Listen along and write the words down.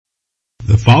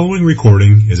The following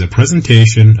recording is a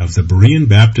presentation of the Berean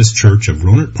Baptist Church of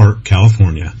Rohnert Park,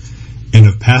 California, and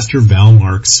of Pastor Val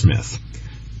Mark Smith.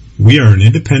 We are an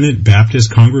independent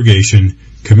Baptist congregation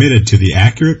committed to the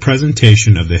accurate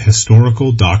presentation of the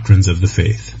historical doctrines of the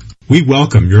faith. We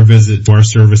welcome your visit to our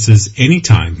services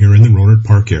anytime here in the Rohnert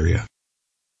Park area.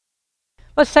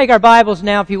 Let's take our Bibles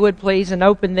now, if you would please, and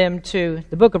open them to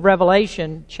the book of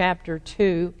Revelation, chapter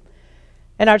 2.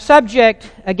 And our subject,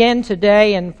 again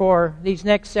today and for these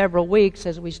next several weeks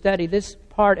as we study this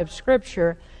part of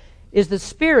Scripture, is the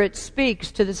Spirit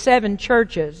speaks to the seven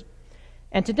churches.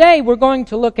 And today we're going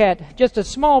to look at just a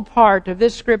small part of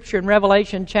this Scripture in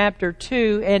Revelation chapter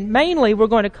 2, and mainly we're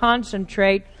going to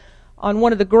concentrate on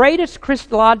one of the greatest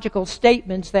Christological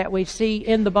statements that we see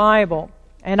in the Bible.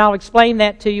 And I'll explain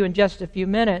that to you in just a few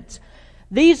minutes.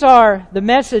 These are the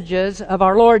messages of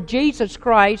our Lord Jesus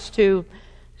Christ to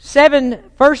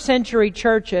 7 first-century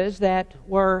churches that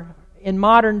were in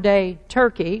modern-day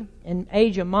Turkey, in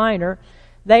Asia Minor.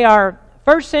 They are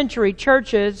first-century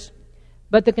churches,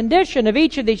 but the condition of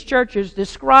each of these churches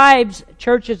describes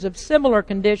churches of similar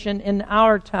condition in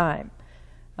our time.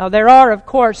 Now, there are, of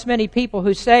course, many people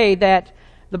who say that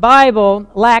the Bible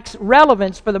lacks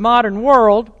relevance for the modern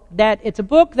world, that it's a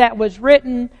book that was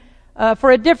written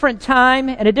for a different time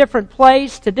and a different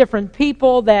place to different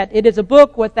people, that it is a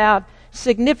book without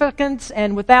significance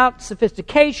and without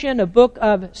sophistication, a book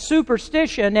of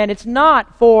superstition, and it's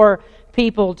not for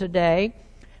people today.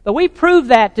 But we proved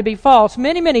that to be false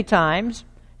many, many times.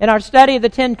 In our study of the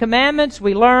Ten Commandments,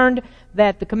 we learned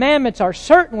that the commandments are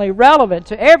certainly relevant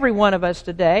to every one of us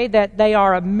today, that they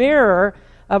are a mirror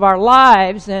of our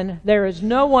lives, and there is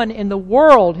no one in the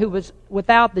world who was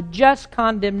without the just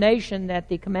condemnation that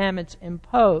the commandments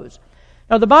impose.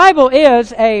 Now, the Bible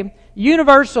is a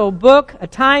universal book, a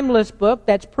timeless book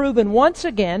that's proven once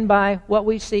again by what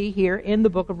we see here in the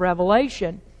book of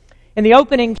Revelation. In the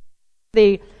opening,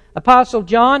 the Apostle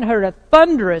John heard a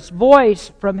thunderous voice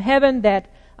from heaven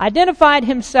that identified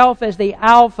himself as the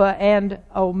Alpha and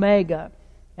Omega,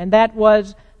 and that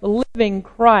was the living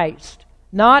Christ,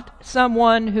 not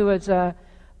someone who is a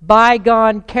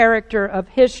bygone character of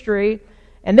history.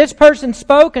 And this person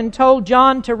spoke and told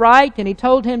John to write, and he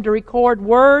told him to record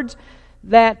words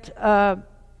that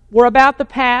were about the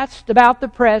past, about the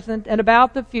present, and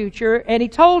about the future. And he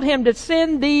told him to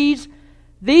send these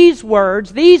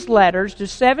words, these letters, to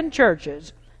 7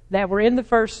 churches that were in the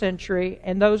first century,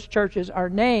 and those churches are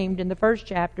named in the first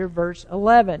chapter, verse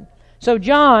 11. So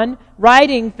John,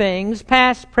 writing things,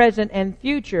 past, present, and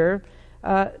future,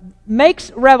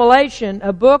 makes Revelation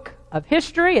a book of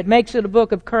history. It makes it a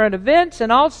book of current events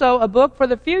and also a book for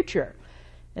the future.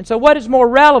 And so what is more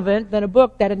relevant than a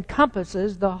book that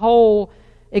encompasses the whole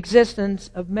existence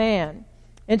of man?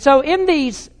 And so in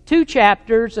these 2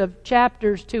 chapters of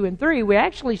chapters 2 and 3, we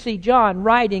actually see John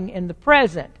writing in the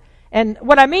present. And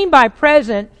what I mean by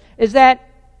present is that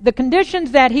the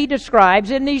conditions that he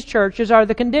describes in these churches are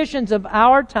the conditions of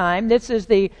our time. This is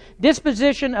the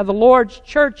disposition of the Lord's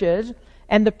churches.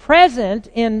 And the present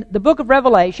in the book of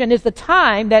Revelation is the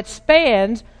time that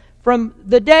spans from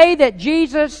the day that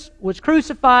Jesus was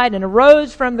crucified and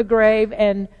arose from the grave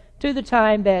and to the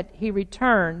time that He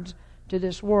returns to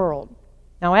this world.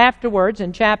 Now afterwards,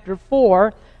 in chapter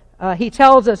 4, he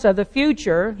tells us of the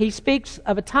future. He speaks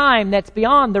of a time that's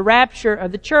beyond the rapture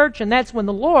of the church, and that's when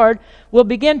the Lord will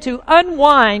begin to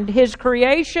unwind His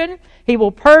creation. He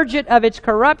will purge it of its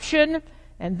corruption,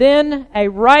 and then a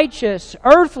righteous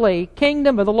earthly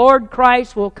kingdom of the Lord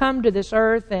Christ will come to this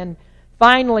earth, and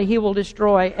finally He will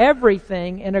destroy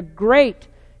everything in a great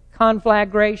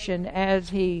conflagration as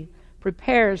He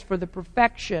prepares for the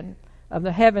perfection of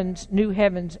the heavens, new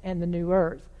heavens, and the new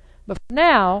earth. But for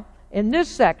now, in this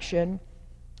section,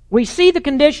 we see the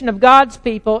condition of God's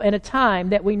people in a time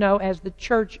that we know as the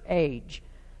church age.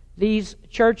 These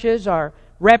churches are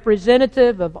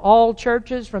representative of all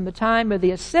churches from the time of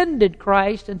the ascended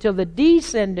Christ until the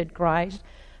descended Christ,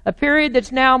 a period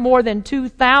that's now more than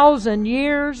 2,000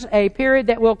 years, a period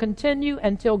that will continue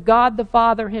until God the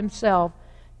Father Himself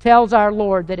tells our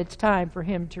Lord that it's time for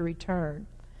Him to return.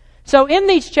 So in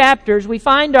these chapters, we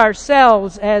find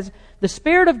ourselves as the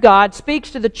Spirit of God speaks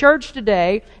to the church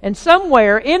today, and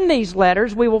somewhere in these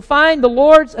letters we will find the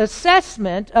Lord's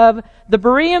assessment of the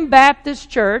Berean Baptist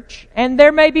Church, and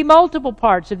there may be multiple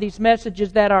parts of these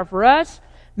messages that are for us,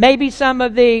 maybe some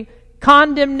of the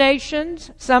condemnations,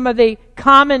 some of the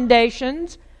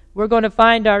commendations. We're going to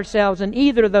find ourselves in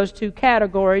either of those 2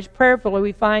 categories. Prayerfully,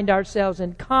 we find ourselves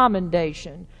in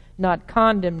commendation, not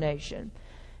condemnation.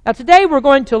 Now today we're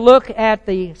going to look at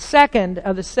the second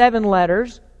of the 7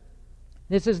 letters.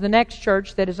 This is the next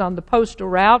church that is on the postal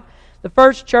route. The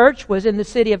first church was in the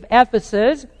city of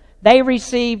Ephesus. They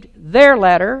received their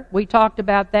letter. We talked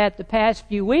about that the past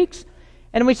few weeks.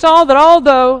 And we saw that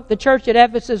although the church at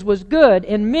Ephesus was good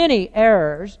in many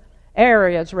areas,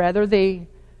 the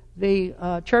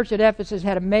church at Ephesus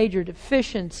had a major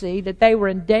deficiency, that they were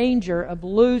in danger of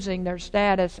losing their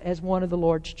status as one of the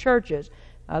Lord's churches.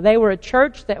 They were a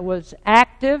church that was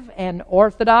active and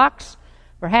orthodox.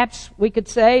 Perhaps we could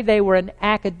say they were an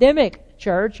academic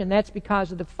church, and that's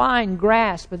because of the fine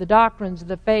grasp of the doctrines of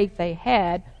the faith they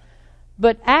had.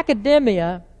 But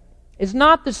academia is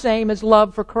not the same as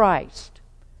love for Christ.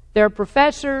 There are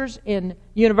professors in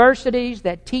universities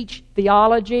that teach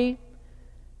theology,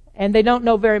 and they don't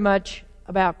know very much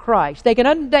about Christ. They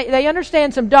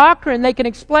understand some doctrine, they can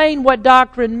explain what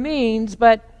doctrine means,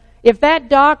 but if that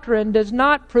doctrine does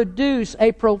not produce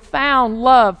a profound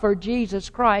love for Jesus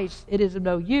Christ, it is of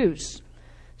no use.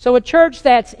 So a church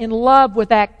that's in love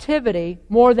with activity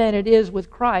more than it is with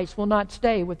Christ will not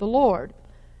stay with the Lord.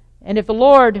 And if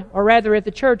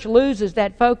the church loses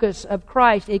that focus of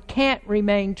Christ, it can't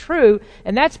remain true.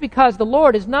 And that's because the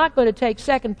Lord is not going to take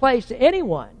second place to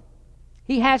anyone.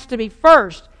 He has to be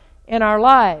first in our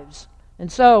lives.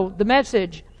 And so the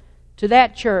message to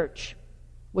that church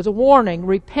was a warning: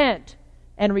 repent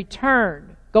and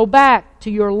return. Go back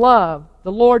to your love,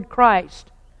 the Lord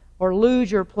Christ, or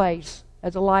lose your place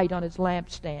as a light on His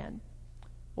lampstand.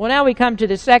 Well, now we come to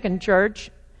the second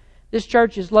church. This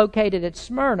church is located at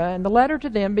Smyrna, and the letter to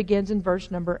them begins in verse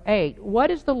number 8.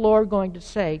 What is the Lord going to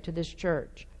say to this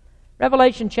church?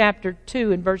 Revelation chapter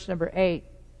 2 and verse number 8.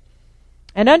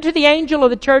 And unto the angel of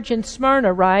the church in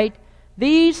Smyrna write,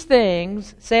 These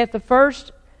things saith the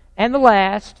first and the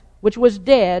last, which was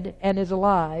dead and is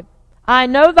alive. I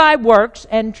know thy works,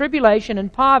 and tribulation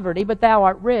and poverty, but thou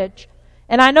art rich.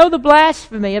 And I know the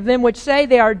blasphemy of them which say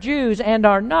they are Jews and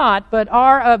are not, but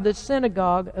are of the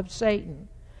synagogue of Satan.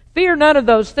 Fear none of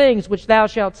those things which thou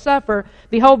shalt suffer.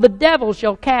 Behold, the devil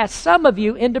shall cast some of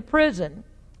you into prison,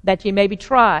 that ye may be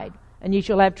tried, and ye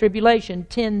shall have tribulation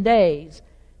 10 days.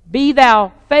 Be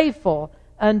thou faithful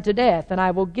unto death, and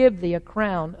I will give thee a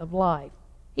crown of life.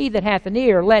 He that hath an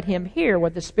ear, let him hear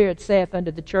what the Spirit saith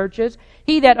unto the churches.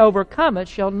 He that overcometh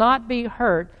shall not be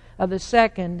hurt of the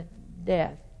second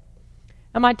death.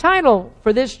 Now my title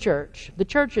for this church, the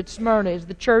church at Smyrna, is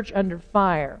the church under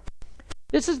fire.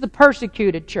 This is the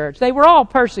persecuted church. They were all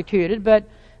persecuted, but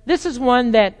this is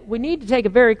one that we need to take a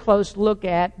very close look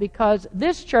at, because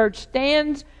this church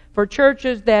stands for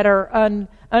churches that are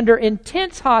under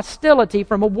intense hostility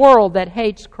from a world that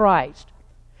hates Christ.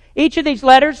 Each of these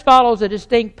letters follows a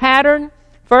distinct pattern.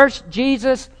 First,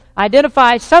 Jesus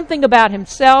identifies something about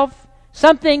Himself,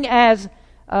 something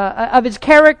of His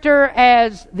character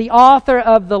as the author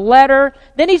of the letter.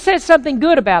 Then He says something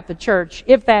good about the church,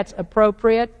 if that's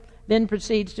appropriate. Then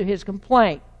proceeds to His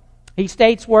complaint. He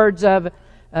states words of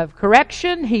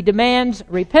correction. He demands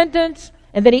repentance.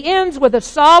 And then He ends with a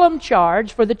solemn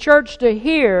charge for the church to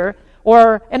hear,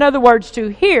 or in other words, to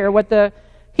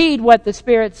heed what the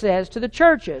Spirit says to the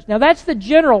churches. Now that's the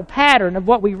general pattern of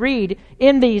what we read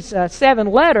in these 7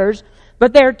 letters,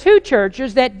 but there are 2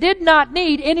 churches that did not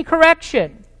need any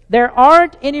correction. There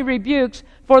aren't any rebukes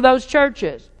for those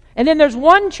churches. And then there's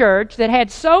one church that had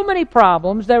so many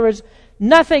problems, there was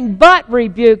nothing but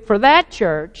rebuke for that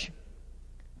church.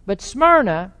 But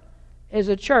Smyrna is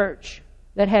a church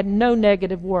that had no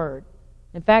negative word.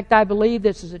 In fact, I believe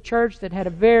this is a church that had a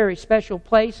very special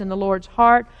place in the Lord's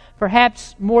heart.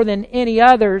 Perhaps more than any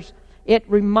others, it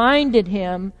reminded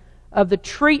Him of the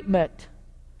treatment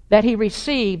that He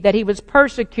received, that He was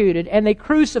persecuted, and they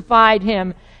crucified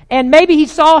Him. And maybe He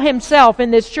saw Himself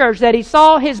in this church, that He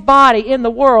saw His body in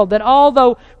the world, that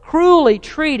although cruelly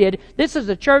treated, this is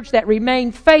a church that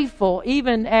remained faithful,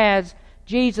 even as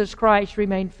Jesus Christ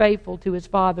remained faithful to His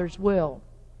Father's will.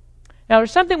 Now,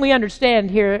 there's something we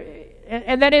understand here,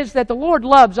 and that is that the Lord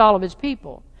loves all of His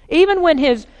people. Even when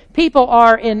His people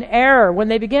are in error, when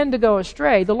they begin to go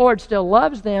astray, the Lord still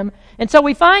loves them. And so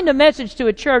we find a message to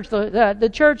a church, the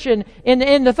church in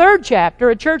the 3rd chapter,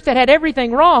 a church that had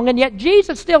everything wrong, and yet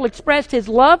Jesus still expressed His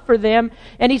love for them.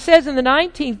 And He says in the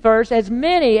 19th verse, As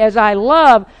many as I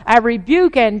love, I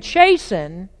rebuke and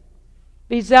chasten.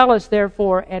 Be zealous,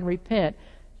 therefore, and repent.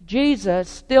 Jesus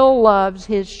still loves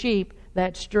His sheep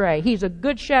that stray. He's a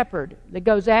good shepherd that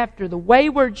goes after the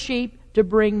wayward sheep to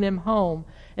bring them home.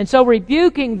 And so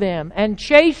rebuking them and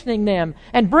chastening them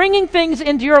and bringing things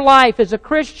into your life as a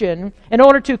Christian in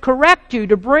order to correct you,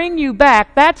 to bring you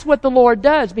back, that's what the Lord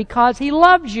does because He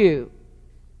loves you.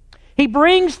 He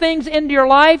brings things into your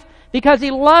life because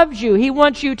He loves you. He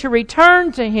wants you to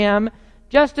return to Him,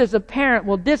 just as a parent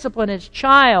will discipline his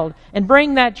child and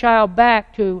bring that child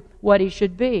back to what he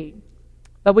should be.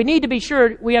 But we need to be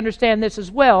sure we understand this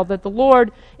as well, that the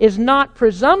Lord is not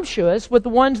presumptuous with the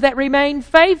ones that remain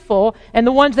faithful and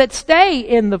the ones that stay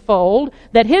in the fold,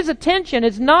 that His attention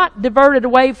is not diverted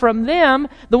away from them,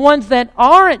 the ones that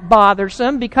aren't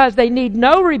bothersome because they need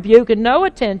no rebuke and no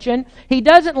attention. He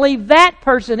doesn't leave that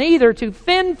person either to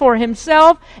fend for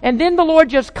himself, and then the Lord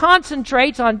just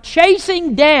concentrates on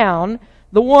chasing down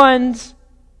the ones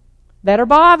that are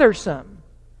bothersome.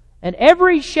 And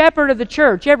every shepherd of the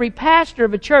church, every pastor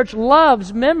of a church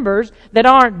loves members that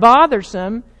aren't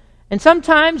bothersome. And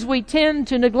sometimes we tend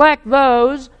to neglect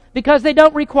those because they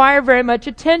don't require very much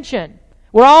attention.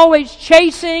 We're always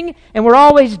chasing and we're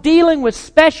always dealing with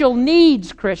special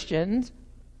needs Christians.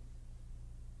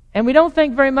 And we don't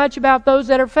think very much about those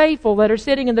that are faithful, that are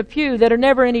sitting in the pew, that are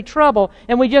never any trouble.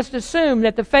 And we just assume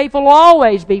that the faithful will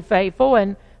always be faithful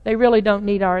and they really don't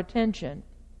need our attention.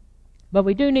 But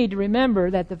we do need to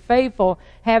remember that the faithful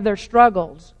have their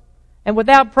struggles. And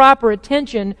without proper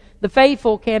attention, the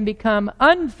faithful can become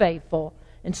unfaithful.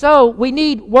 And so we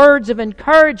need words of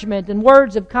encouragement and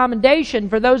words of commendation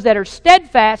for those that are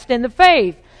steadfast in the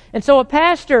faith. And so a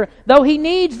pastor, though he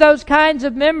needs those kinds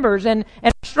of members, and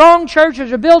strong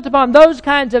churches are built upon those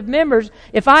kinds of members,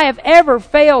 if I have ever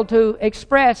failed to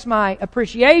express my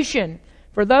appreciation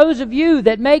for those of you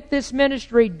that make this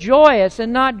ministry joyous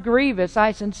and not grievous,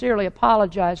 I sincerely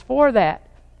apologize for that.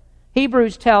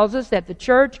 Hebrews tells us that the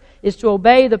church is to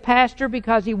obey the pastor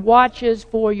because he watches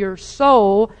for your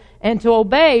soul, and to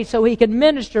obey so he can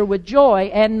minister with joy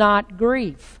and not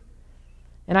grief.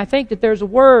 And I think that there's a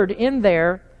word in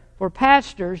there for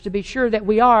pastors to be sure that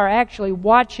we are actually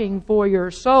watching for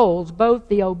your souls, both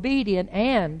the obedient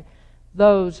and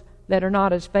those that are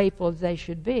not as faithful as they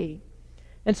should be.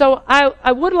 And so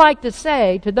I would like to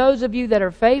say to those of you that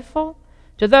are faithful,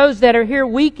 to those that are here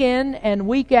week in and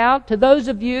week out, to those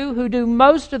of you who do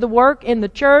most of the work in the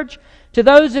church, to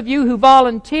those of you who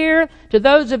volunteer, to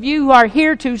those of you who are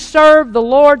here to serve the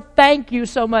Lord, thank you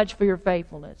so much for your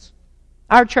faithfulness.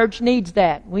 Our church needs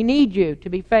that. We need you to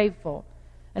be faithful.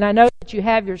 And I know that you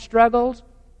have your struggles,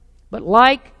 but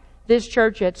like this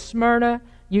church at Smyrna,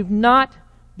 you've not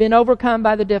been overcome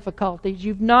by the difficulties.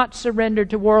 You've not surrendered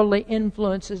to worldly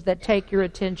influences that take your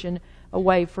attention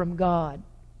away from God.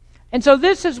 And so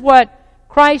this is what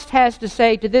Christ has to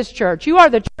say to this church. You are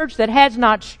the church that has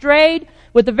not strayed.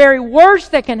 With the very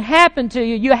worst that can happen to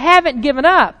you, you haven't given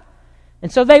up.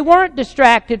 And so they weren't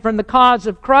distracted from the cause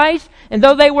of Christ. And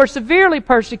though they were severely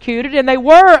persecuted and they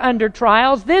were under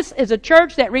trials, this is a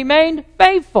church that remained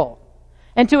faithful.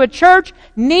 And to a church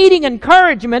needing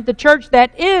encouragement, the church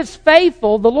that is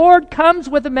faithful, the Lord comes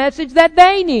with a message that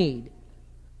they need.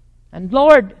 And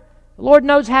the Lord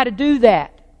knows how to do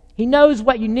that. He knows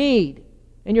what you need.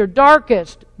 In your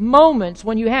darkest moments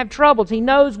when you have troubles, He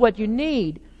knows what you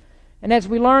need. And as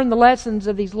we learn the lessons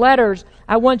of these letters,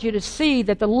 I want you to see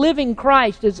that the living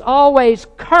Christ is always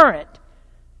current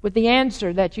with the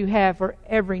answer that you have for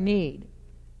every need.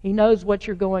 He knows what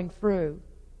you're going through.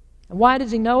 And why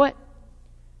does He know it?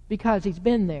 Because He's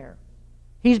been there.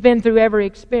 He's been through every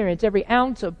experience, every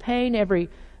ounce of pain, every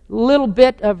little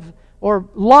bit of or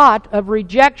lot of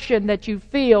rejection that you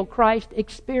feel. Christ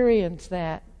experienced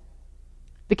that.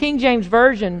 The King James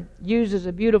Version uses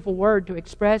a beautiful word to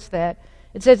express that.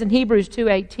 It says in Hebrews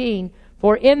 2:18,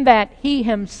 "For in that He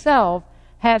Himself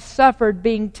has suffered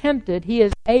being tempted, He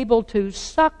is able to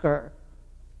succor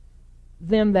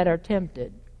them that are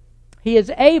tempted." He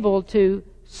is able to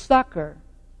succor.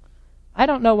 I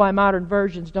don't know why modern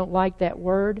versions don't like that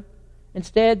word.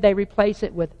 Instead, they replace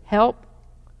it with help.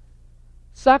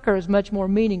 Succor is much more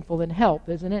meaningful than help,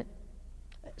 isn't it?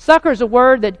 Succor is a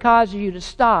word that causes you to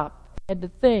stop and to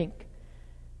think.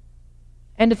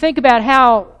 And to think about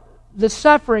how the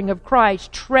suffering of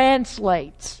Christ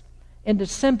translates into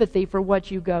sympathy for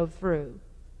what you go through.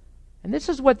 And this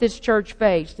is what this church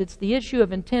faced. It's the issue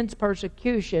of intense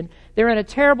persecution. They're in a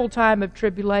terrible time of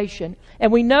tribulation.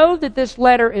 And we know that this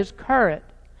letter is current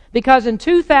because in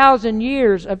 2,000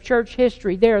 years of church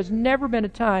history, there has never been a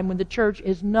time when the church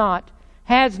has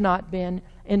not been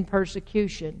in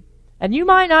persecution. And you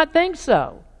might not think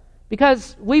so,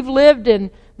 because we've lived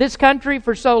in this country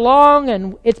for so long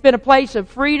and it's been a place of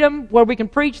freedom where we can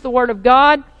preach the Word of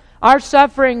God. Our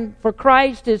suffering for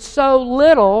Christ is so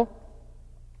little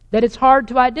that it's hard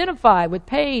to identify with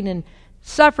pain and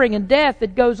suffering and death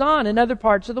that goes on in other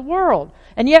parts of the world.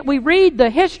 And yet we read the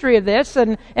history of this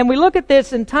and we look at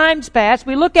this in times past.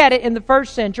 We look at it in the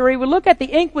first century. We look at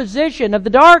the Inquisition of the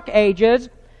Dark Ages.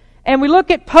 And we look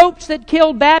at popes that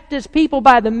killed Baptist people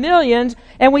by the millions.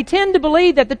 And we tend to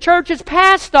believe that the church is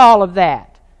past all of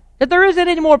that. that there isn't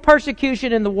any more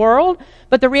persecution in the world,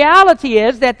 but the reality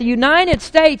is that the United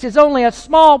States is only a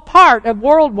small part of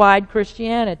worldwide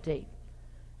Christianity.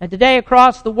 And today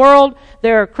across the world,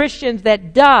 there are Christians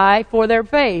that die for their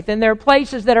faith, and there are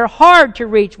places that are hard to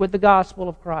reach with the gospel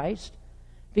of Christ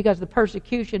because the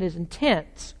persecution is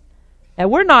intense.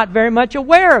 And we're not very much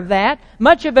aware of that.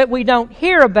 Much of it we don't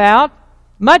hear about.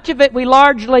 Much of it we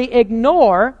largely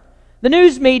ignore. The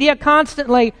news media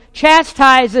constantly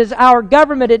chastises our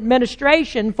government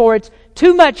administration for its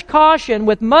too much caution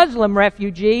with Muslim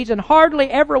refugees, and hardly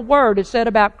ever a word is said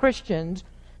about Christians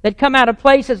that come out of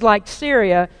places like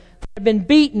Syria that have been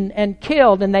beaten and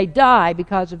killed, and they die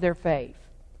because of their faith.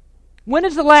 When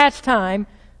is the last time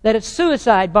that a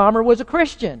suicide bomber was a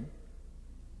Christian?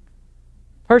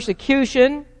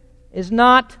 Persecution is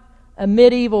not a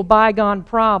medieval bygone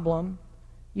problem.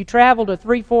 You travel to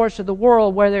 3/4 of the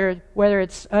world, whether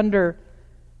it's under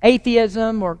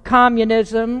atheism or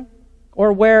communism,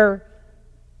 or where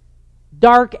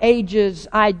Dark Ages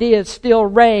ideas still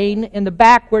reign in the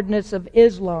backwardness of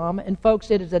Islam. And folks,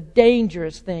 it is a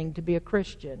dangerous thing to be a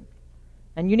Christian.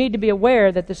 And you need to be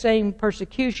aware that the same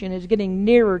persecution is getting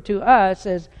nearer to us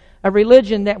as a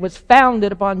religion that was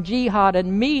founded upon jihad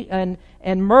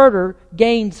and murder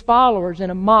gains followers in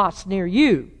a mosque near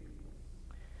you.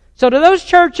 So to those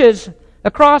churches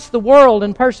across the world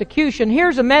in persecution,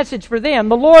 here's a message for them.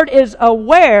 The Lord is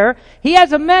aware. He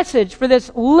has a message for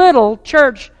this little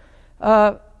church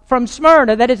from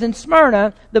Smyrna, that is in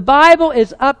Smyrna. The Bible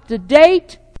is up to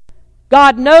date.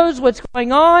 God knows what's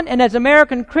going on, and as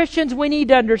American Christians, we need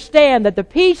to understand that the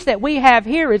peace that we have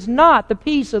here is not the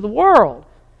peace of the world.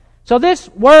 So this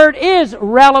word is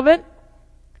relevant.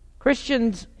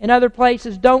 Christians in other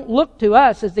places don't look to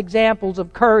us as examples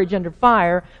of courage under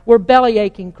fire. We're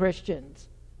belly-aching Christians.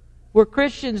 We're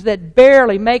Christians that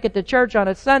barely make it to church on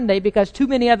a Sunday because too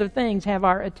many other things have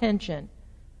our attention.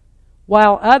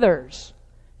 While others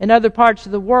in other parts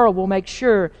of the world will make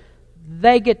sure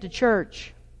they get to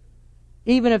church,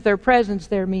 even if their presence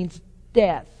there means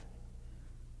death.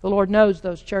 The Lord knows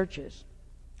those churches,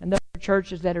 and those are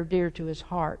churches that are dear to His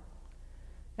heart.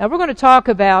 Now we're going to talk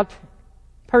about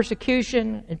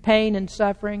persecution and pain and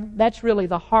suffering. That's really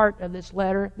the heart of this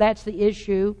letter. That's the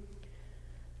issue.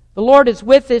 The Lord is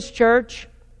with this church.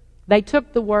 They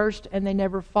took the worst and they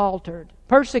never faltered.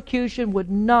 Persecution would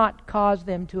not cause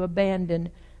them to abandon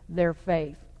their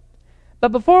faith.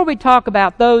 But before we talk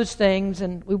about those things,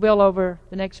 and we will over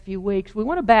the next few weeks, we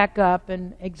want to back up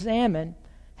and examine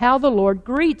how the Lord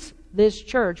greets this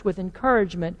church with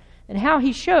encouragement and how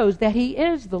He shows that He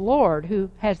is the Lord who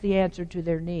has the answer to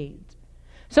their needs.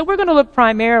 So we're going to look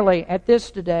primarily at this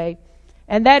today,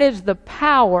 and that is the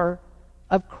power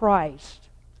of Christ.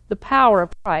 The power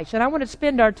of Christ. And I want to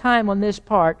spend our time on this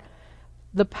part,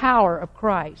 the power of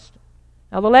Christ.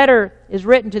 Now the letter is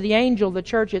written to the angel of the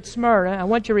church at Smyrna. I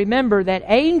want you to remember that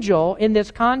angel in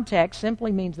this context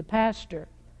simply means the pastor.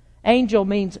 Angel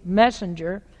means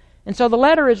messenger. And so the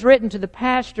letter is written to the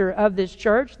pastor of this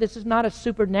church. This is not a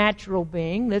supernatural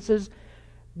being. This is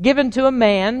given to a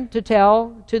man to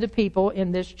tell to the people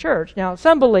in this church. Now,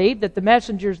 some believe that the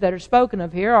messengers that are spoken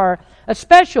of here are a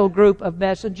special group of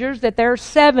messengers, that there are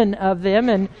 7 of them,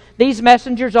 and these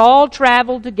messengers all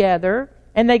travel together,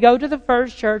 and they go to the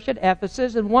first church at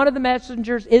Ephesus, and one of the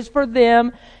messengers is for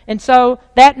them, and so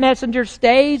that messenger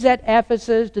stays at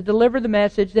Ephesus to deliver the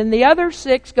message. Then the other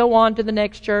 6 go on to the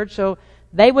next church, so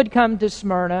they would come to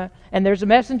Smyrna, and there's a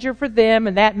messenger for them,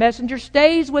 and that messenger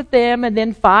stays with them, and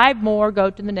then 5 more go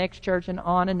to the next church, and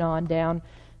on down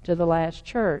to the last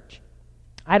church.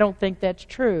 I don't think that's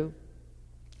true.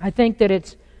 I think that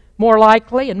it's more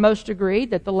likely, and most agree,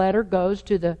 that the letter goes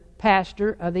to the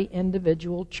pastor of the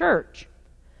individual church.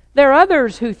 There are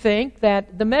others who think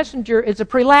that the messenger is a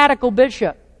prelatical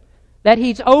bishop, that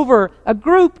he's over a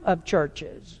group of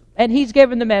churches, and he's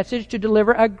given the message to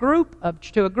deliver to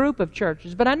a group of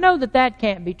churches. But I know that that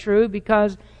can't be true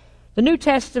because the New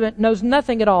Testament knows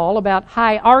nothing at all about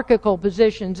hierarchical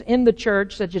positions in the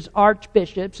church, such as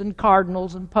archbishops and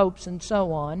cardinals and popes and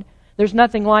so on. There's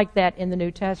nothing like that in the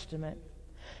New Testament.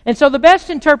 And so the best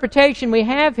interpretation we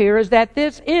have here is that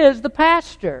this is the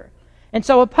pastor. And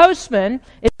so a postman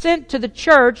is sent to the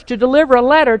church to deliver a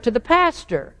letter to the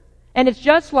pastor. And it's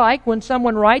just like when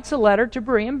someone writes a letter to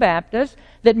Berean Baptist,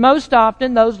 that most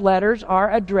often those letters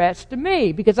are addressed to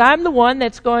me, because I'm the one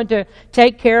that's going to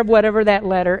take care of whatever that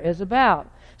letter is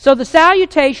about. So the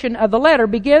salutation of the letter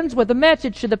begins with a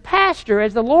message to the pastor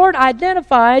as the Lord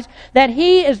identifies that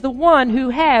He is the one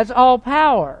who has all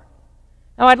power.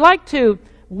 Now I'd like to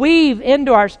weave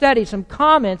into our study some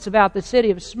comments about the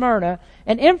city of Smyrna,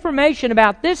 and information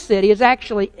about this city is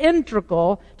actually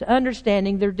integral to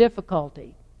understanding their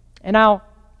difficulty. And I'll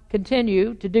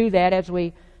continue to do that as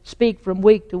we speak from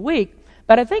week to week.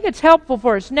 But I think it's helpful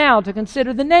for us now to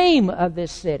consider the name of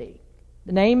this city.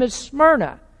 The name is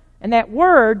Smyrna, and that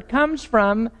word comes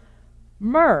from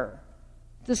myrrh.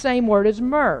 It's the same word as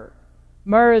myrrh.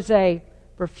 Myrrh is a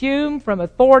perfume from a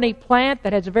thorny plant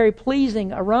that has a very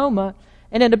pleasing aroma.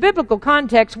 And in a biblical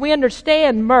context, we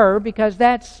understand myrrh because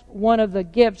that's one of the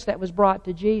gifts that was brought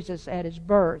to Jesus at His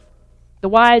birth. The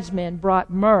wise men brought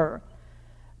myrrh.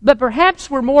 But perhaps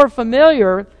we're more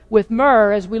familiar with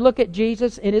myrrh as we look at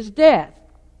Jesus in His death.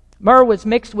 Myrrh was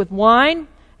mixed with wine,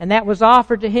 and that was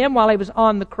offered to Him while He was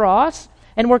on the cross.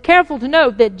 And we're careful to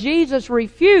note that Jesus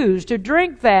refused to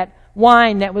drink that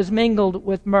wine that was mingled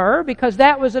with myrrh because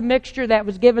that was a mixture that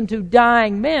was given to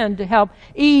dying men to help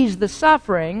ease the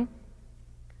suffering.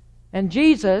 And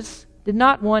Jesus did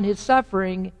not want His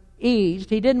suffering eased.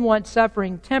 He didn't want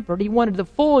suffering tempered. He wanted the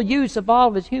full use of all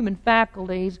of His human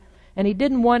faculties, and He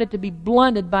didn't want it to be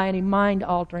blunted by any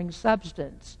mind-altering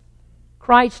substance.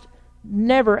 Christ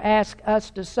never asked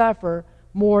us to suffer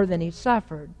more than He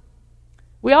suffered.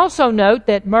 We also note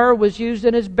that myrrh was used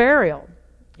in His burial.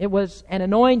 It was an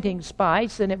anointing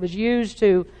spice, and it was used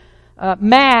to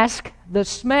mask the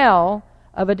smell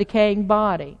of a decaying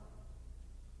body.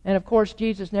 And of course,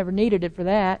 Jesus never needed it for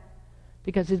that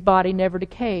because His body never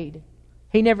decayed.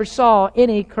 He never saw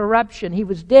any corruption. He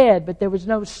was dead, but there was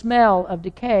no smell of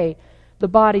decay. The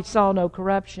body saw no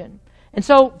corruption. And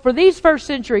so for these first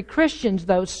century Christians,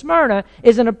 though, Smyrna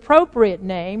is an appropriate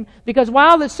name because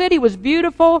while the city was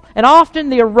beautiful and often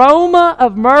the aroma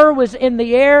of myrrh was in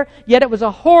the air, yet it was a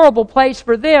horrible place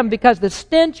for them because the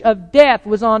stench of death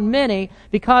was on many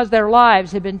because their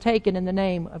lives had been taken in the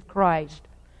name of Christ.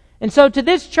 And so to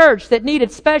this church that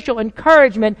needed special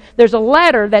encouragement, there's a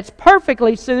letter that's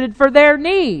perfectly suited for their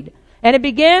need. And it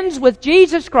begins with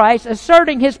Jesus Christ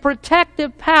asserting His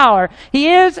protective power. He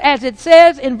is, as it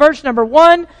says in verse number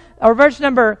 1, or verse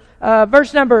number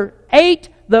 8,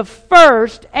 the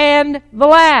first and the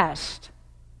last.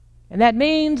 And that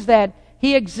means that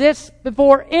He exists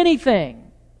before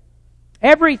anything.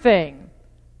 Everything.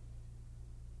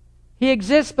 He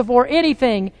exists before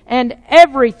anything and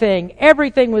everything.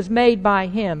 Everything was made by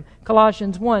Him.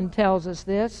 Colossians 1 tells us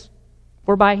this.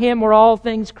 For by Him were all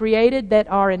things created that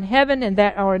are in heaven and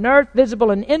that are in earth, visible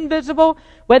and invisible,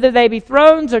 whether they be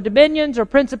thrones or dominions or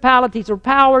principalities or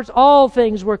powers, all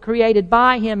things were created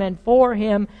by Him and for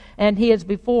Him, and He is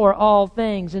before all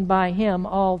things, and by Him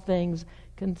all things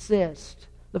consist.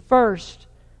 The first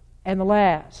and the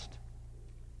last.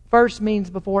 First means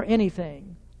before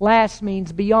anything. Last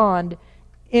means beyond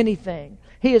anything.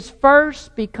 He is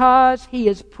first because He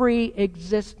is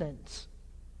pre-existence.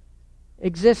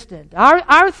 Existent.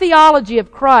 Our theology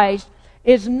of Christ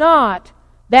is not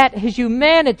that His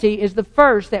humanity is the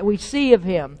first that we see of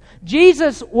Him.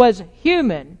 Jesus was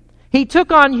human. He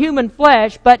took on human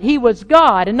flesh, but He was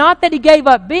God. And not that He gave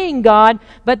up being God,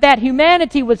 but that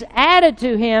humanity was added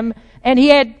to Him, and He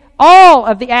had all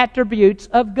of the attributes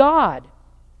of God.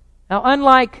 Now,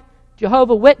 unlike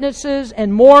Jehovah's Witnesses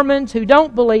and Mormons who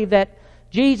don't believe that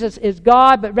Jesus is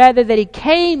God, but rather that He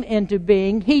came into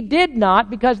being, He did not,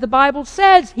 because the Bible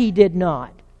says He did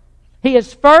not. He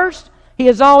is first, He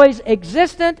is always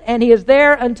existent, and He is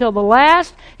there until the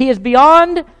last. He is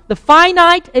beyond the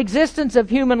finite existence of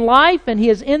human life, and He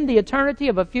is in the eternity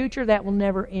of a future that will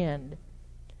never end.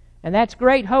 And that's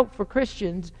great hope for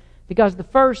Christians, because the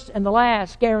first and the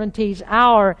last guarantees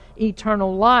our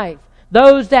eternal life.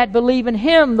 Those that believe in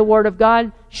Him, the Word of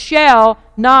God, shall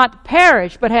not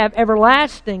perish, but have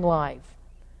everlasting life.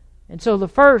 And so the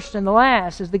first and the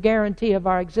last is the guarantee of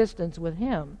our existence with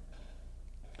Him.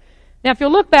 Now, if you'll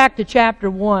look back to chapter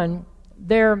 1,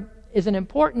 there is an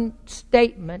important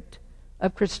statement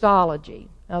of Christology.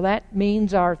 Now, that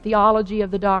means our theology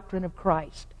of the doctrine of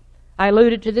Christ. I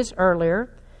alluded to this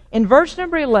earlier. In verse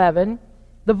number 11,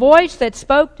 the voice that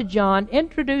spoke to John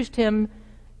introduced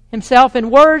himself in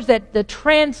words that the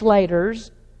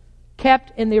translators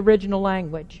kept in the original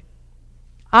language.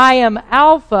 I am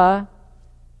Alpha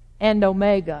and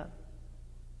Omega.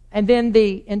 And then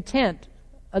the intent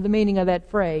of the meaning of that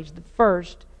phrase, the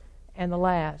first and the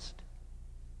last.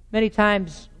 Many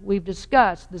times we've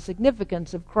discussed the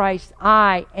significance of Christ's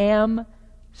I am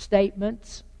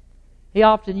statements. He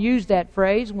often used that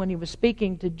phrase when He was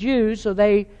speaking to Jews, so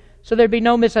there'd be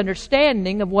no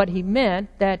misunderstanding of what He meant,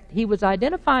 that He was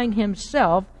identifying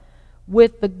Himself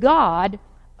with the God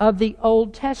of the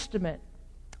Old Testament.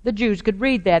 The Jews could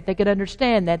read that, they could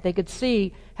understand that, they could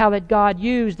see how that God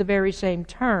used the very same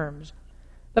terms.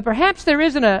 But perhaps there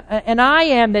isn't an I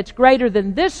am that's greater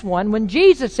than this one when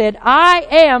Jesus said, I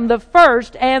am the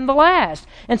first and the last.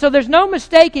 And so there's no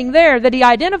mistaking there that He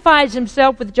identifies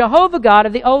Himself with Jehovah God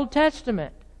of the Old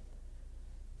Testament.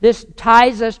 This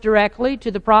ties us directly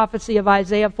to the prophecy of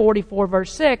Isaiah 44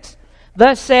 verse 6.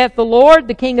 Thus saith the Lord,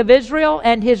 the King of Israel,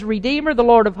 and His Redeemer, the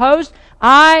Lord of hosts,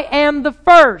 I am the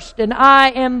first, and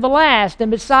I am the last,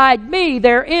 and beside me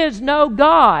there is no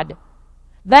God.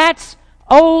 That's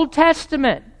Old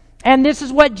Testament. And this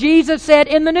is what Jesus said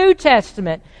in the New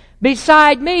Testament.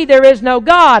 Beside me there is no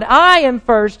God. I am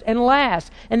first and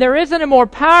last. And there isn't a more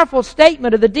powerful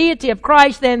statement of the deity of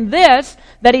Christ than this,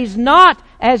 that He's not,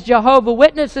 as Jehovah's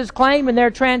Witnesses claim in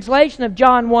their translation of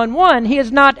John 1:1, He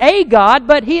is not a God,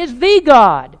 but He is the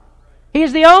God. He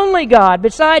is the only God.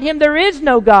 Beside Him there is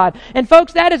no God. And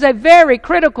folks, that is a very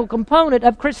critical component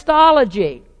of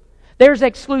Christology. There's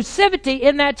exclusivity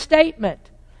in that statement.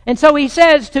 And so He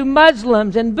says to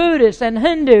Muslims and Buddhists and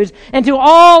Hindus and to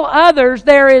all others,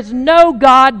 there is no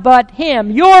God but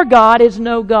Him. Your God is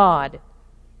no God.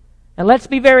 And let's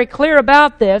be very clear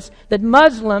about this, that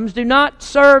Muslims do not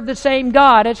serve the same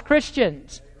God as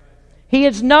Christians. He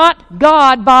is not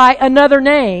God by another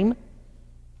name.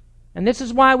 And this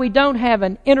is why we don't have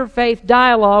an interfaith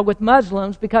dialogue with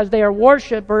Muslims, because they are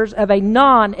worshipers of a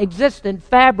non-existent,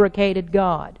 fabricated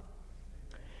God.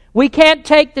 We can't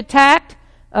take the tact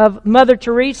of Mother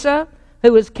Teresa,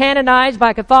 who was canonized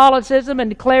by Catholicism and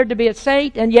declared to be a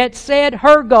saint, and yet said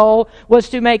her goal was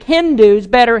to make Hindus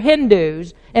better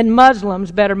Hindus and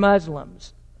Muslims better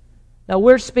Muslims. Now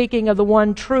we're speaking of the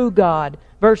one true God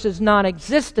versus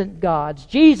non-existent gods.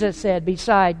 Jesus said,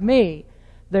 beside me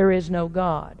there is no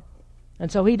God. And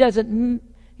so He doesn't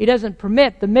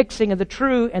permit the mixing of the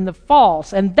true and the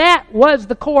false. And that was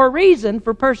the core reason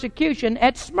for persecution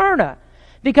at Smyrna,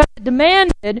 because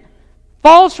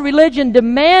false religion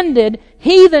demanded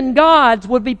heathen gods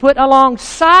would be put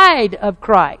alongside of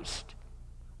Christ,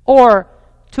 or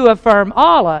to affirm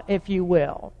Allah, if you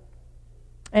will.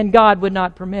 And God would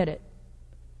not permit it.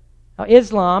 Now,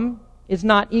 Islam is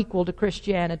not equal to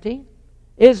Christianity.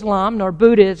 Islam, nor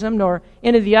Buddhism, nor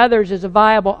any of the others is a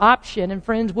viable option, and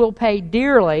friends, will pay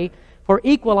dearly for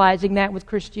equalizing that with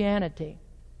Christianity.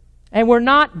 And we're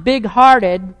not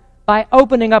big-hearted by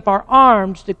opening up our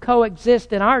arms to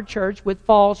coexist in our church with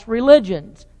false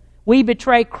religions. We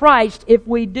betray Christ if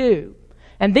we do.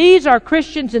 And these are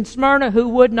Christians in Smyrna who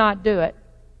would not do it.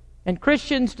 And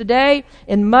Christians today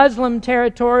in Muslim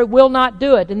territory will not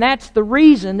do it. And that's the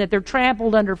reason that they're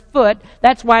trampled underfoot.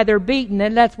 That's why they're beaten,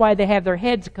 and that's why they have their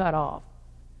heads cut off.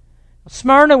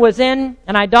 Smyrna was in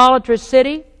an idolatrous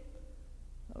city.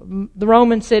 The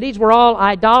Roman cities were all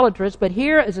idolatrous, but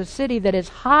here is a city that is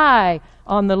high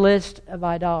on the list of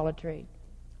idolatry.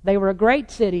 They were a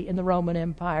great city in the Roman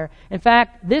Empire. In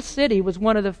fact, this city was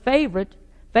one of the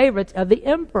favorites of the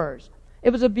emperors.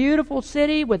 It was a beautiful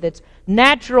city with its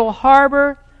natural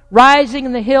harbor. Rising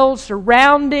in the hills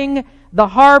surrounding the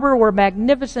harbor were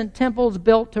magnificent temples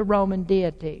built to Roman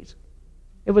deities.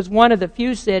 It was one of the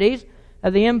few cities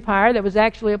of the empire that was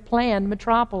actually a planned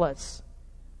metropolis.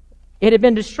 It had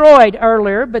been destroyed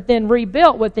earlier, but then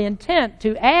rebuilt with the intent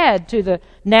to add to the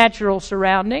natural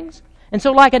surroundings. And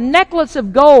so like a necklace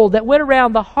of gold that went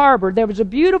around the harbor, there was a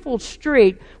beautiful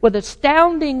street with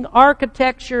astounding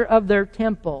architecture of their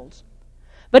temples.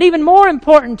 But even more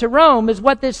important to Rome is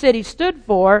what this city stood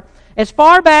for. As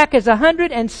far back as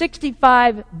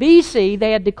 165 BC,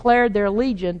 they had declared their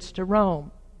allegiance to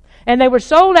Rome. And they were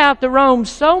sold out to Rome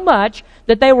so much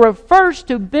that they were first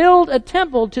to build a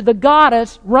temple to the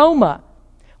goddess Roma.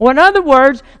 Or in other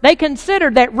words, they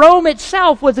considered that Rome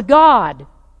itself was a god.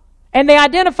 And they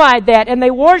identified that, and they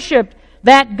worshipped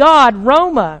that god,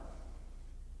 Roma.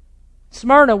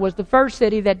 Smyrna was the first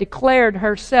city that declared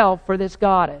herself for this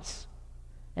goddess.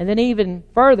 And then even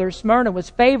further, Smyrna was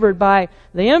favored by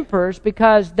the emperors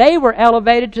because they were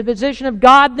elevated to the position of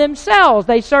God themselves.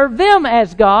 They served them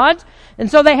as gods.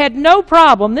 And so they had no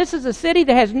problem. This is a city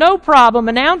that has no problem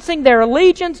announcing their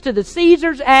allegiance to the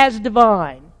Caesars as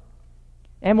divine.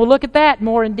 And we'll look at that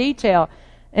more in detail.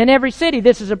 In every city,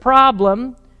 this is a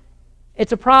problem.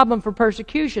 It's a problem for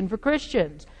persecution for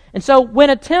Christians. And so when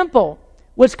a temple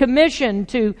was commissioned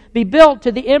to be built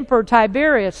to the Emperor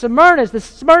Tiberius, Smyrna is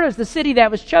the city that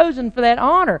was chosen for that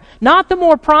honor. Not the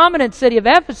more prominent city of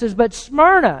Ephesus, but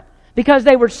Smyrna, because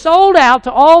they were sold out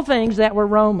to all things that were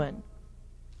Roman.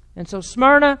 And so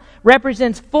Smyrna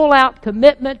represents full-out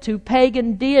commitment to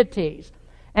pagan deities.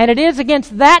 And it is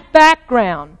against that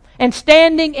background and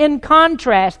standing in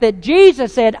contrast that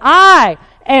Jesus said, I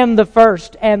am the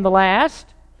first and the last.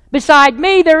 Beside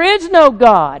me there is no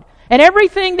God. And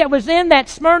everything that was in that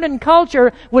Smyrna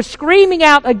culture was screaming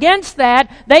out against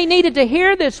that. They needed to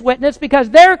hear this witness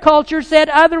because their culture said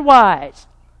otherwise.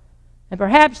 And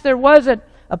perhaps there wasn't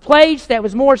a place that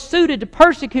was more suited to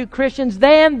persecute Christians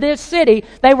than this city.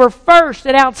 They were first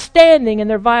and outstanding in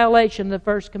their violation of the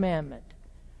first commandment.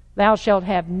 Thou shalt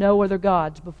have no other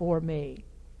gods before me.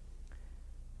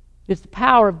 It's the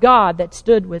power of God that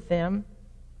stood with them,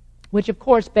 which of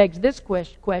course begs this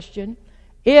question.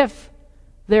 If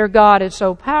their God is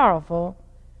so powerful,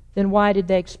 then why did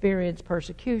they experience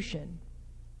persecution?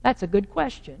 That's a good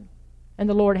question. And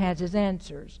the Lord has His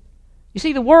answers. You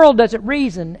see, the world doesn't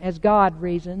reason as God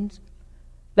reasons.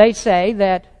 They say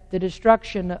that the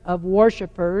destruction of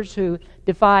worshipers who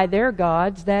defy their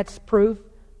gods, that's proof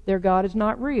their God is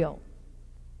not real.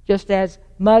 Just as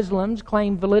Muslims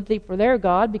claim validity for their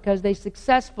God because they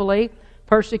successfully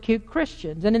persecute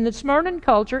Christians. And in the Smyrna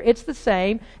culture, it's the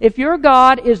same. If your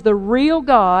God is the real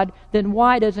God, then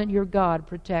why doesn't your God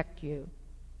protect you?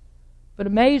 But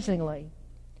amazingly,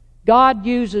 God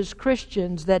uses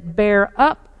Christians that bear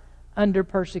up under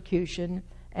persecution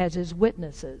as His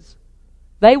witnesses.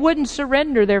 They wouldn't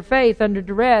surrender their faith under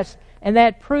duress, and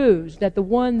that proves that the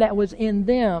one that was in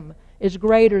them is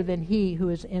greater than he who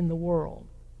is in the world.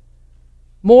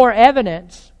 More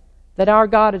evidence that our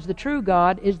God is the true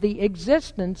God is the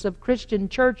existence of Christian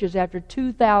churches after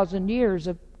 2,000 years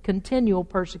of continual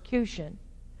persecution.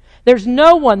 There's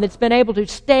no one that's been able to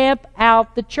stamp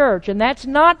out the church, and that's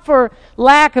not for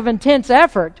lack of intense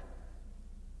effort.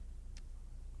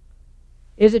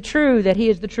 Is it true that He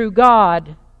is the true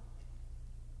God?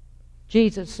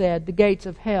 Jesus said, "The gates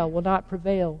of hell will not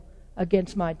prevail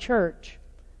against my church."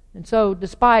 And so,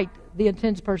 despite the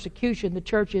intense persecution, the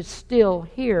church is still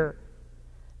here.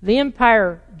 The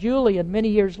Emperor Julian, many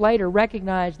years later,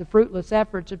 recognized the fruitless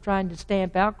efforts of trying to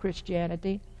stamp out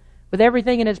Christianity. With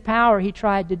everything in his power, he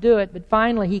tried to do it, but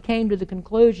finally he came to the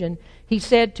conclusion. He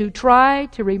said, to try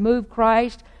to remove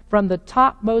Christ from the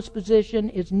topmost position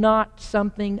is not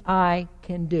something I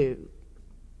can do.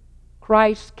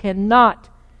 Christ cannot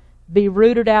be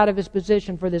rooted out of His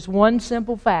position for this one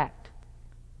simple fact.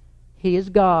 He is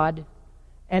God,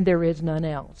 and there is none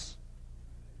else.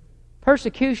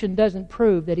 Persecution doesn't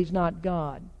prove that He's not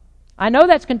God. I know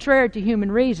that's contrary to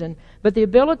human reason, but the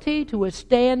ability to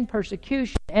withstand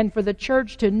persecution and for the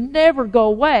church to never go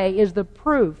away is the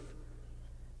proof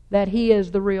that He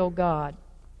is the real God.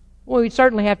 Well, we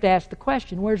certainly have to ask the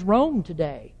question, where's Rome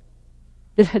today?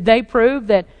 Did they prove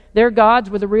that their gods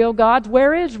were the real gods?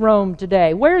 Where is Rome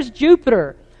today? Where's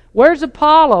Jupiter? Where's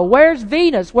Apollo? Where's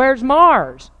Venus? Where's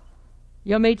Mars?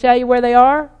 You want me to tell you where they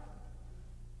are?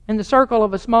 In the circle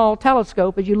of a small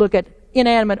telescope as you look at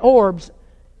inanimate orbs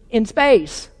in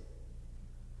space.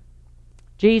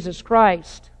 Jesus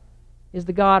Christ is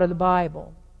the God of the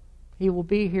Bible. He will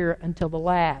be here until the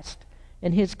last.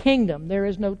 In His kingdom, there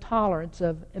is no tolerance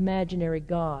of imaginary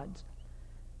gods.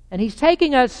 And He's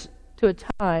taking us to a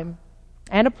time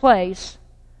and a place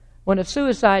when a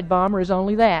suicide bomber is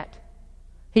only that.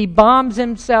 He bombs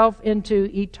himself into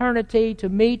eternity to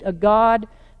meet a God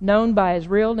known by His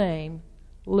real name,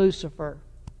 Lucifer.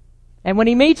 And when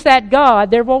he meets that God,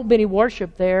 there won't be any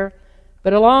worship there,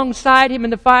 but alongside him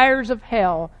in the fires of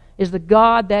hell is the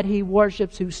God that he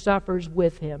worships who suffers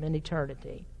with him in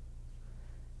eternity.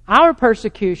 Our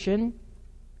persecution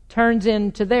turns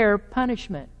into their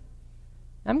punishment.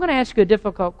 I'm going to ask you a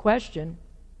difficult question.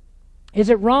 Is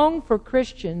it wrong for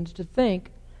Christians to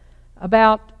think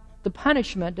about the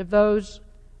punishment of those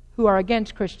who are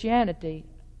against Christianity,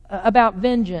 about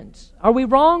vengeance? Are we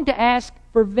wrong to ask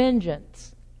for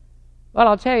vengeance? Well,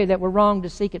 I'll tell you that we're wrong to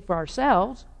seek it for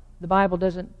ourselves. The Bible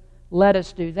doesn't let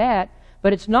us do that,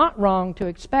 but it's not wrong to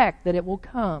expect that it will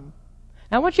come.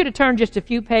 Now, I want you to turn just a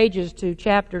few pages to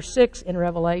chapter 6 in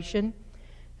Revelation.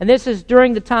 And this is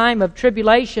during the time of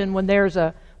tribulation when there's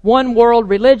a one-world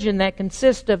religion that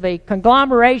consists of a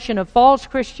conglomeration of false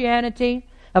Christianity,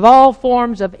 of all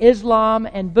forms of Islam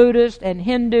and Buddhist and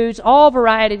Hindus, all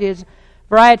varieties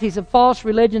of false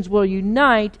religions will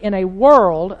unite in a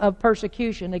world of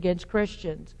persecution against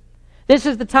Christians. This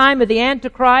is the time of the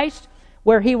Antichrist,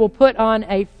 where he will put on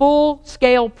a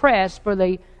full-scale press for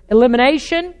the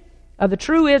elimination of the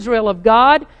true Israel of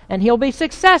God, and he'll be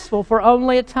successful for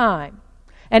only a time.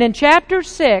 And in chapter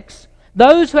 6,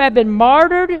 those who have been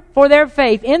martyred for their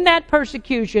faith in that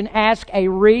persecution ask a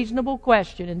reasonable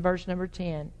question in verse number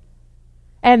 10.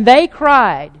 And they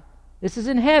cried, this is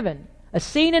in heaven, a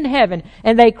scene in heaven,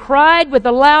 and they cried with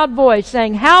a loud voice,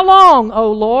 saying, How long,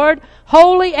 O Lord,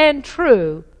 holy and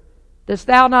true, dost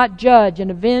thou not judge and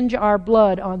avenge our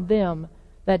blood on them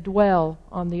that dwell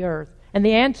on the earth? And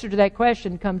the answer to that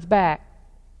question comes back.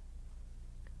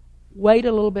 wait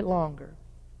a little bit longer.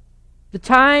 The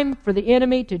time for the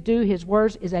enemy to do his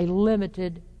worst is a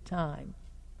limited time.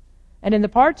 And in the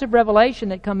parts of Revelation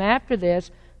that come after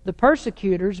this, the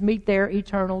persecutors meet their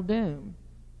eternal doom.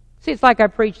 See, it's like I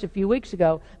preached a few weeks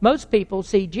ago. Most people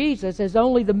see Jesus as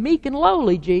only the meek and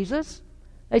lowly Jesus.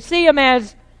 They see him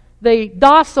as the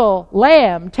docile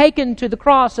lamb taken to the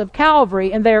cross of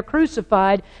Calvary and there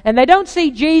crucified. And they don't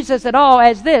see Jesus at all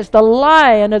as this, the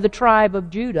Lion of the tribe of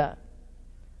Judah.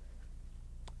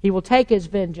 He will take his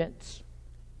vengeance.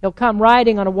 He'll come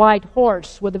riding on a white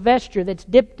horse with a vesture that's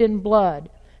dipped in blood.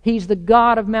 He's the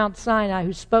God of Mount Sinai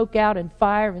who spoke out in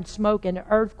fire and smoke and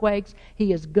earthquakes.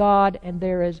 He is God and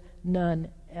there is none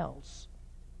else.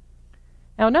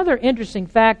 Now, another interesting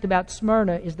fact about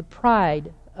Smyrna is the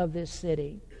pride of this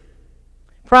city.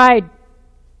 Pride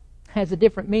has a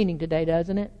different meaning today,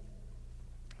 doesn't it?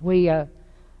 We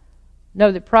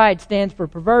know that pride stands for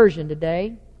perversion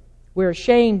today. We're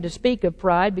ashamed to speak of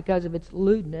pride because of its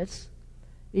lewdness.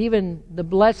 Even the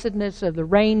blessedness of the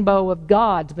rainbow of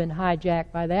God's been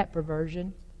hijacked by that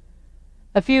perversion.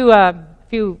 A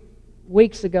few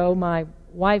weeks ago, my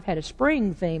wife had a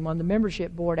spring theme on the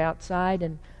membership board outside,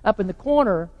 and up in the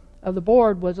corner of the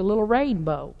board was a little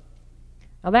rainbow.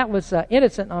 Now that was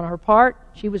innocent on her part.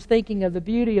 She was thinking of the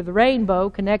beauty of the rainbow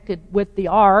connected with the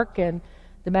ark and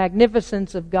the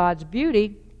magnificence of God's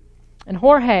beauty. And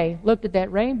Jorge looked at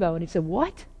that rainbow and he said,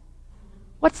 "What?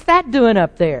 What's that doing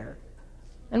up there?"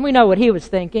 And we know what he was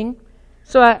thinking.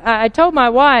 So I told my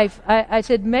wife, I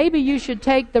said, maybe you should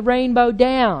take the rainbow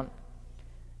down.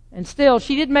 And still,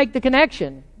 she didn't make the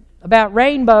connection about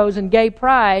rainbows and gay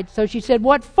pride. So she said,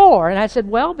 "What for?" And I said,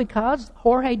 "Well, because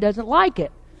Jorge doesn't like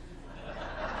it."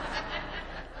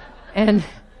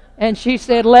 And she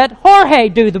said, "Let Jorge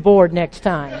do the board next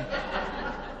time."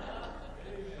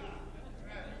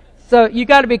 So you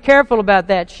got to be careful about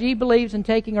that. She believes in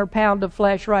taking her pound of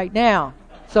flesh right now.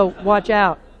 So watch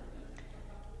out.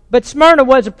 But Smyrna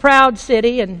was a proud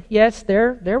city, and yes,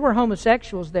 there were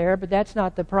homosexuals there, but that's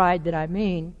not the pride that I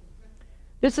mean.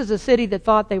 This is a city that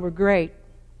thought they were great.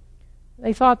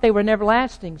 They thought they were an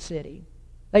everlasting city.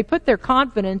 They put their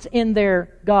confidence in their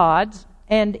gods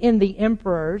and in the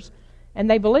emperors, and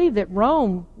they believed that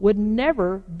Rome would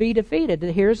never be defeated.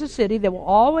 Here's a city that will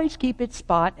always keep its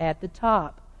spot at the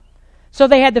top. So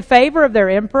they had the favor of their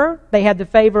emperor. They had the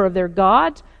favor of their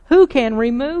gods. Who can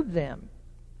remove them?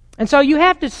 And so you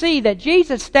have to see that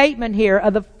Jesus' statement here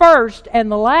of the first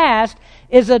and the last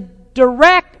is a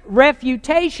direct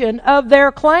refutation of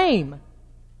their claim.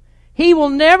 He will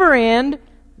never end.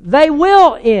 They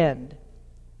will end.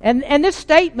 And this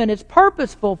statement is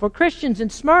purposeful for Christians in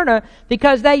Smyrna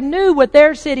because they knew what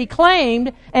their city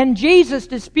claimed, and Jesus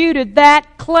disputed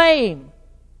that claim.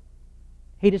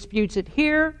 He disputes it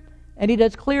here, and he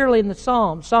does clearly in the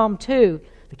Psalm. Psalm 2,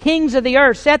 "The kings of the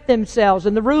earth set themselves,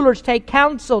 and the rulers take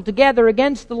counsel together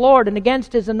against the Lord and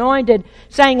against His anointed,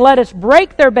 saying, Let us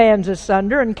break their bands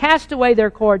asunder, and cast away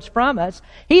their cords from us.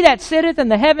 He that sitteth in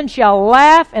the heavens shall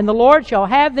laugh, and the Lord shall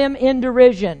have them in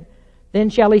derision. Then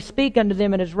shall He speak unto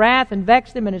them in His wrath, and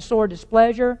vex them in His sore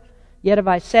displeasure. Yet have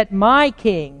I set my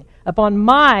king upon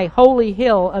my holy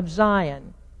hill of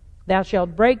Zion. Thou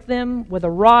shalt break them with a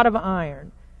rod of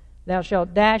iron. Thou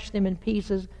shalt dash them in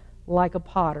pieces like a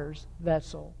potter's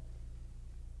vessel."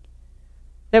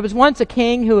 There was once a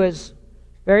king who was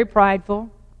very prideful.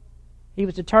 He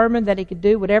was determined that he could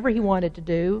do whatever he wanted to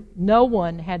do. No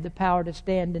one had the power to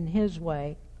stand in his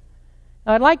way.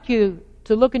 Now, I'd like you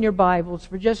to look in your Bibles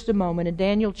for just a moment in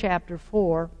Daniel chapter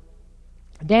 4.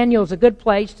 Daniel is a good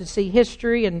place to see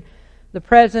history and the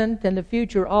present and the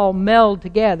future all meld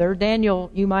together. Daniel,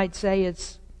 you might say,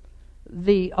 it's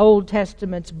the Old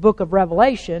Testament's book of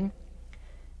Revelation.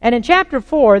 And in chapter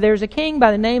 4, there's a king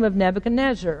by the name of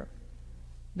Nebuchadnezzar.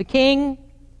 The king,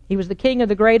 he was the king of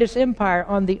the greatest empire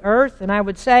on the earth, and I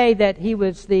would say that he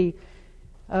was the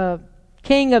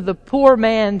king of the poor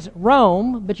man's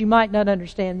Rome, but you might not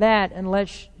understand that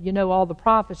unless you know all the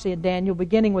prophecy in Daniel,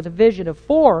 beginning with a vision of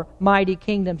 4 mighty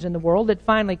kingdoms in the world that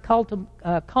finally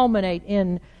culminate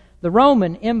in the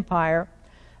Roman Empire.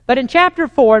 But in chapter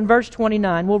 4 and verse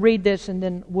 29, we'll read this and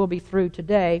then we'll be through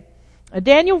today.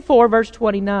 Daniel 4, verse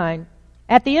 29,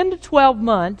 "At the end of 12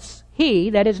 months, he,"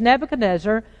 that is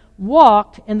Nebuchadnezzar,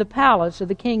 "walked in the palace of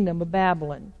the kingdom of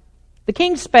Babylon. The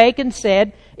king spake and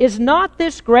said, Is not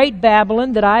this great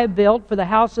Babylon that I have built for the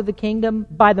house of the kingdom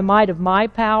by the might of my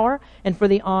power and for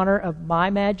the honor of my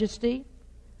majesty?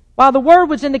 While the word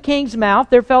was in the king's mouth,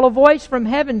 there fell a voice from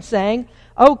heaven saying,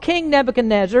 O King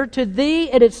Nebuchadnezzar, to thee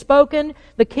it is spoken,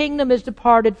 the kingdom is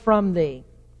departed from thee.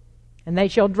 And they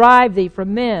shall drive thee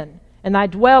from men, and thy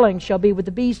dwelling shall be with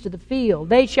the beasts of the field.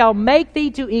 They shall make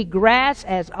thee to eat grass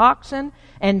as oxen,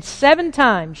 and 7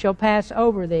 times shall pass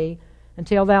over thee,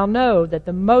 until thou know that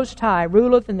the Most High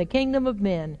ruleth in the kingdom of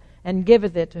men, and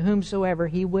giveth it to whomsoever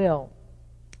he will.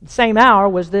 The same hour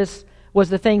was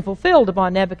the thing fulfilled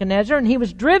upon Nebuchadnezzar, and he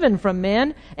was driven from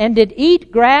men, and did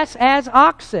eat grass as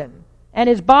oxen. And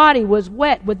his body was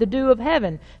wet with the dew of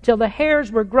heaven, till the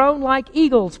hairs were grown like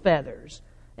eagle's feathers,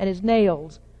 and his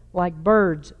nails like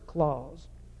birds' claws.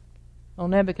 Well,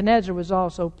 Nebuchadnezzar was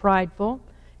also prideful.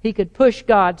 He could push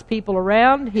God's people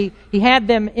around. He had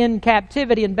them in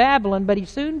captivity in Babylon, but he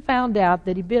soon found out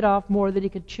that he bit off more than he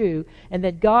could chew, and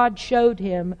that God showed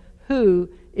him who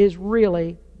is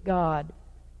really God.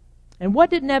 And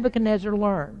what did Nebuchadnezzar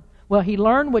learn? Well, he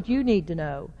learned what you need to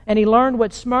know, and he learned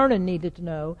what Smyrna needed to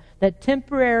know, that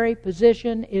temporary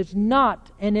position is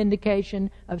not an indication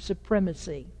of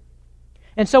supremacy.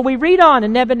 And so we read on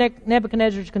in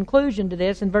Nebuchadnezzar's conclusion to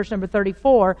this in verse number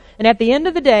 34, and at the end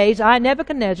of the days I,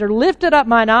 Nebuchadnezzar, lifted up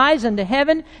mine eyes unto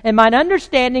heaven, and mine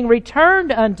understanding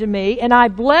returned unto me, and I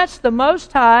blessed the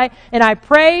Most High, and I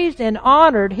praised and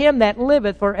honored him that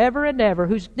liveth forever and ever,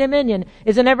 whose dominion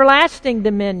is an everlasting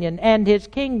dominion, and his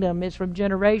kingdom is from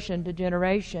generation to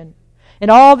generation.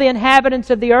 And all the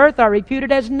inhabitants of the earth are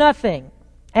reputed as nothing,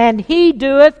 and he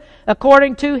doeth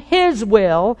according to his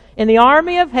will in the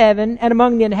army of heaven and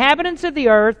among the inhabitants of the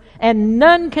earth, and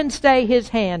none can stay his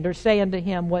hand or say unto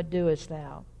him, What doest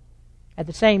thou? At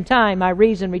the same time my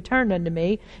reason returned unto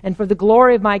me, and for the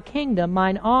glory of my kingdom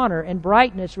mine honor and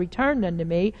brightness returned unto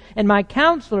me, and my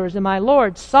counselors and my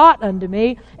lords sought unto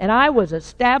me, and I was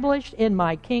established in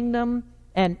my kingdom,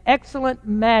 and excellent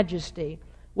majesty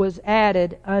was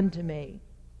added unto me.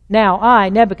 Now I,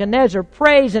 Nebuchadnezzar,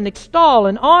 praise and extol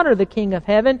and honor the King of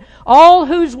heaven, all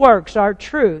whose works are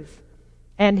truth,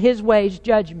 and his ways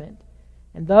judgment.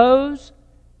 And those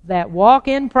that walk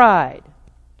in pride,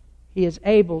 he is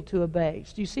able to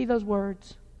abase. Do you see those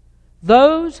words?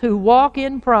 Those who walk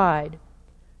in pride,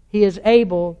 he is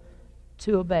able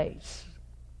to abase.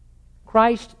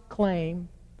 Christ's claim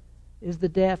is the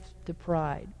death to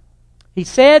pride. He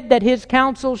said that his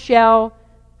counsel shall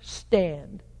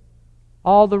stand.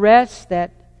 All the rest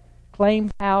that claim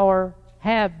power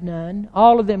have none.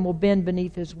 All of them will bend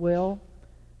beneath his will.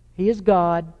 He is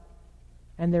God,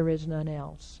 and there is none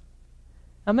else.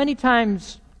 How many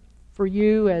times for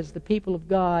you as the people of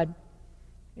God,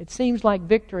 it seems like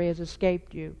victory has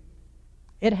escaped you?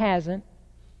 It hasn't.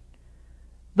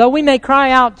 Though we may cry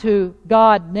out to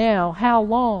God now, how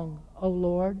long, O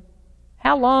Lord?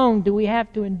 How long do we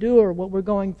have to endure what we're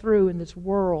going through in this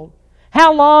world?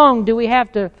 How long do we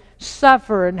have to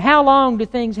suffer, and how long do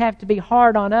things have to be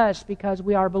hard on us because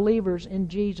we are believers in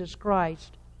Jesus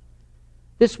Christ?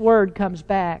 This word comes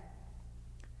back.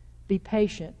 Be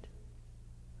patient.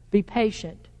 Be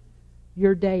patient.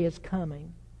 Your day is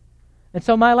coming. And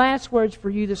so my last words for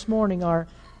you this morning are,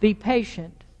 be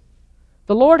patient.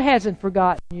 The Lord hasn't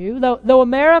forgotten you. Though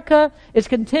America is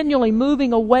continually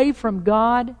moving away from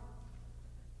God,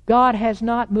 God has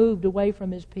not moved away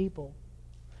from his people.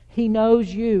 He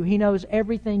knows you. He knows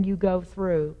everything you go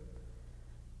through.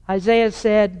 Isaiah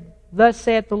said, Thus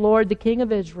saith the Lord, the King of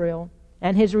Israel,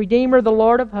 and his Redeemer, the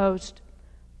Lord of hosts,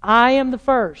 I am the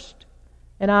first,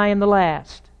 and I am the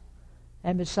last,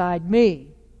 and beside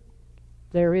me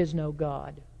there is no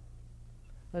God.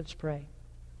 Let's pray.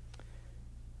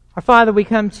 Our Father, we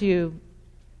come to you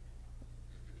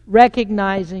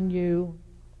recognizing you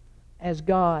as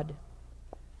God,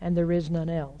 and there is none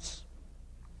else.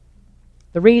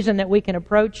 The reason that we can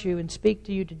approach you and speak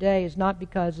to you today is not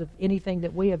because of anything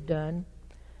that we have done,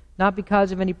 not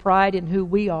because of any pride in who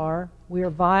we are. We are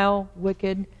vile,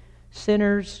 wicked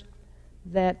sinners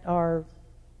that are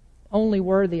only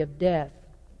worthy of death.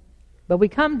 But we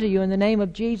come to you in the name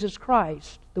of Jesus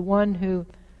Christ, the one who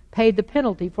paid the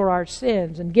penalty for our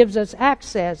sins and gives us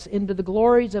access into the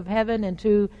glories of heaven and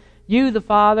to you, the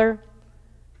Father,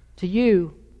 to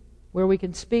you, where we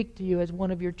can speak to you as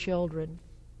one of your children.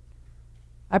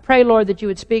 I pray, Lord, that you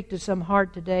would speak to some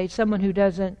heart today, someone who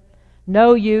doesn't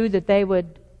know you, that they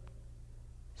would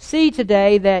see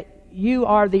today that you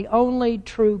are the only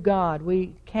true God.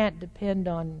 We can't depend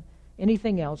on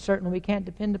anything else. Certainly we can't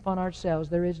depend upon ourselves.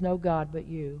 There is no God but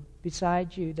you.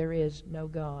 Besides you, there is no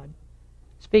God.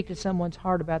 Speak to someone's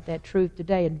heart about that truth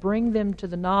today and bring them to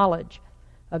the knowledge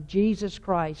of Jesus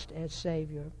Christ as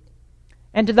Savior.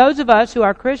 And to those of us who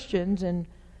are Christians and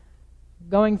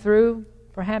going through,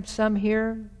 perhaps some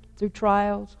here, through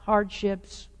trials,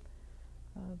 hardships,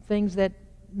 things that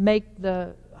make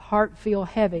the heart feel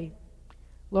heavy,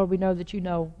 Lord, we know that you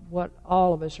know what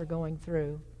all of us are going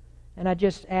through. And I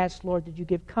just ask, Lord, that you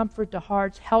give comfort to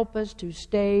hearts. Help us to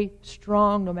stay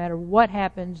strong no matter what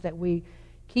happens, that we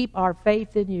keep our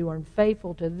faith in you and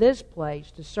faithful to this place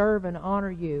to serve and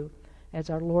honor you as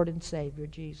our Lord and Savior,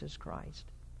 Jesus Christ.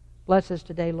 Bless us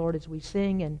today, Lord, as we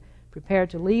sing and prepare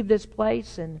to leave this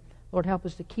place. And Lord, help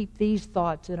us to keep these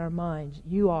thoughts in our minds.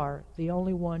 You are the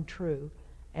only one true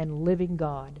and living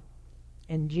God.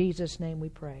 In Jesus' name we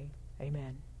pray.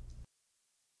 Amen.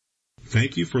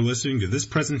 Thank you for listening to this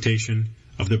presentation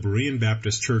of the Berean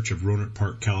Baptist Church of Rohnert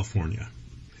Park, California.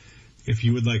 If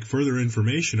you would like further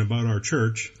information about our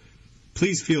church,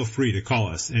 please feel free to call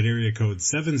us at area code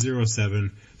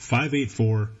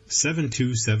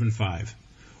 707-584-7275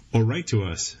 or write to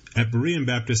us at Berean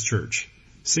Baptist Church,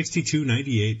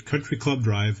 6298 Country Club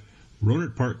Drive,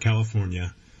 Rohnert Park,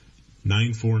 California,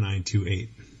 94928.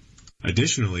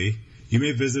 Additionally, you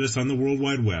may visit us on the World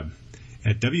Wide Web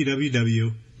at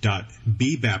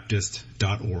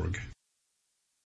www.bbaptist.org.